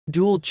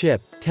Dual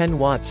chip, 10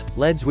 watts,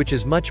 LEDs, which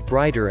is much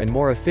brighter and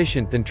more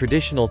efficient than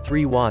traditional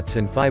 3 watts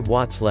and 5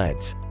 watts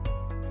LEDs.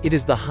 It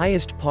is the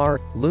highest PAR,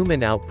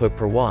 lumen output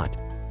per watt.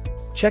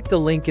 Check the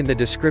link in the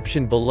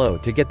description below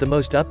to get the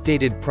most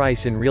updated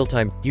price in real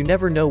time. You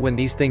never know when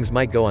these things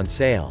might go on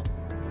sale.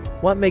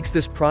 What makes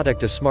this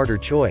product a smarter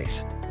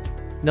choice?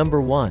 Number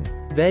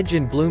 1. Veg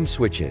and bloom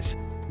switches.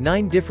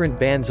 9 different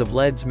bands of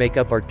LEDs make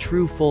up our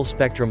true full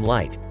spectrum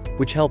light,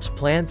 which helps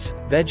plants,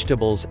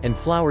 vegetables, and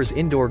flowers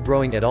indoor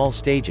growing at all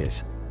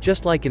stages,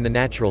 just like in the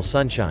natural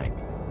sunshine.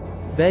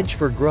 Veg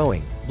for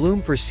growing,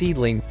 bloom for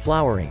seedling,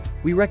 flowering.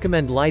 We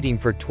recommend lighting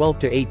for 12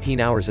 to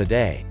 18 hours a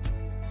day.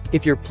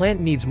 If your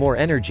plant needs more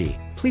energy,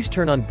 please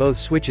turn on both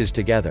switches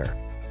together.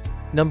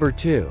 Number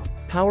 2.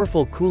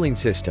 Powerful cooling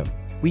system.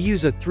 We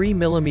use a 3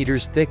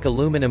 mm thick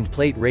aluminum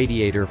plate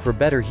radiator for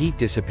better heat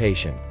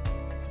dissipation.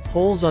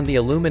 Holes on the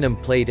aluminum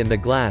plate and the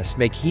glass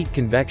make heat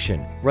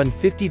convection, run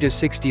 50 to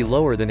 60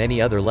 lower than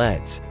any other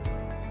LEDs.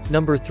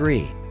 Number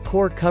 3.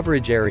 Core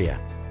coverage area.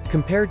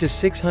 Compared to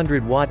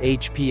 600 watt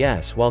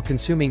HPS while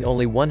consuming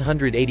only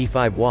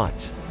 185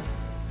 watts.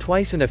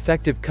 Twice an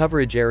effective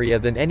coverage area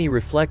than any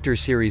reflector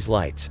series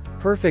lights,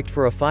 perfect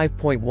for a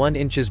 5.1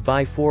 inches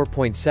by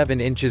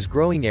 4.7 inches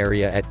growing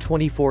area at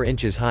 24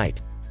 inches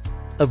height.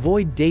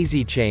 Avoid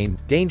daisy chain,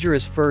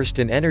 dangerous first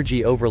and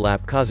energy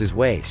overlap causes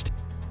waste.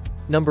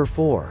 Number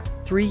 4.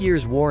 3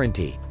 years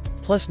warranty,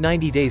 plus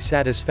 90 days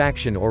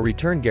satisfaction or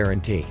return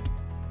guarantee.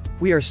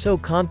 We are so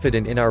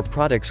confident in our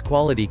product's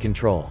quality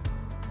control.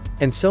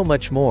 And so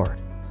much more.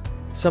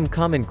 Some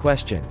common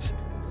questions.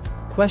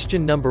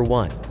 Question number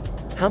 1.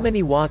 How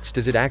many watts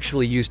does it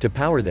actually use to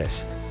power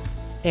this?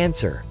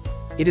 Answer.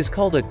 It is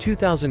called a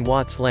 2000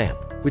 watts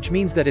lamp, which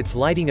means that its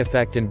lighting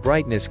effect and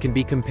brightness can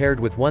be compared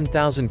with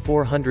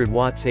 1400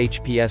 watts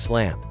HPS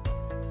lamp.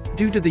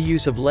 Due to the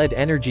use of LED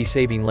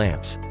energy-saving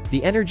lamps,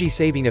 the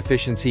energy-saving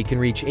efficiency can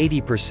reach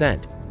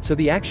 80%, so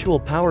the actual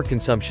power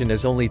consumption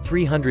is only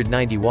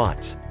 390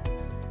 watts.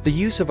 The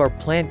use of our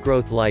plant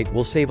growth light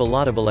will save a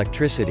lot of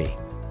electricity.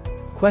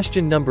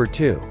 Question number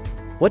 2.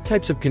 What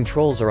types of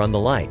controls are on the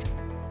light?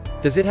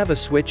 Does it have a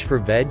switch for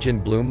veg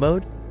and bloom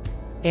mode?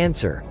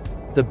 Answer.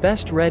 The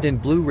best red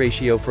and blue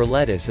ratio for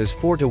lettuce is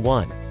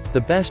 4:1.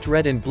 The best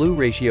red and blue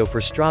ratio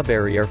for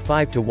strawberry are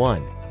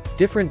 5:1.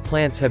 Different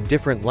plants have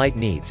different light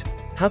needs.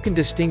 How can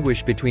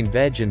distinguish between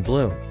veg and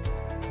bloom?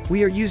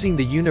 We are using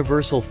the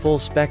universal full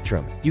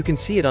spectrum. You can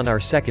see it on our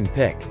second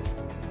pick.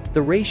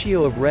 The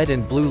ratio of red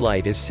and blue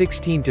light is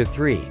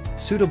 16:3,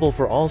 suitable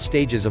for all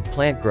stages of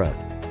plant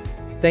growth.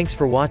 Thanks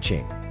for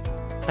watching.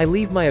 I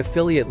leave my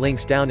affiliate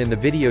links down in the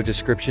video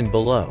description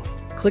below.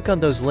 Click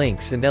on those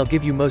links and they'll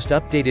give you most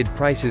updated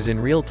prices in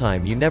real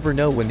time. You never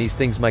know when these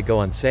things might go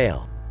on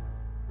sale.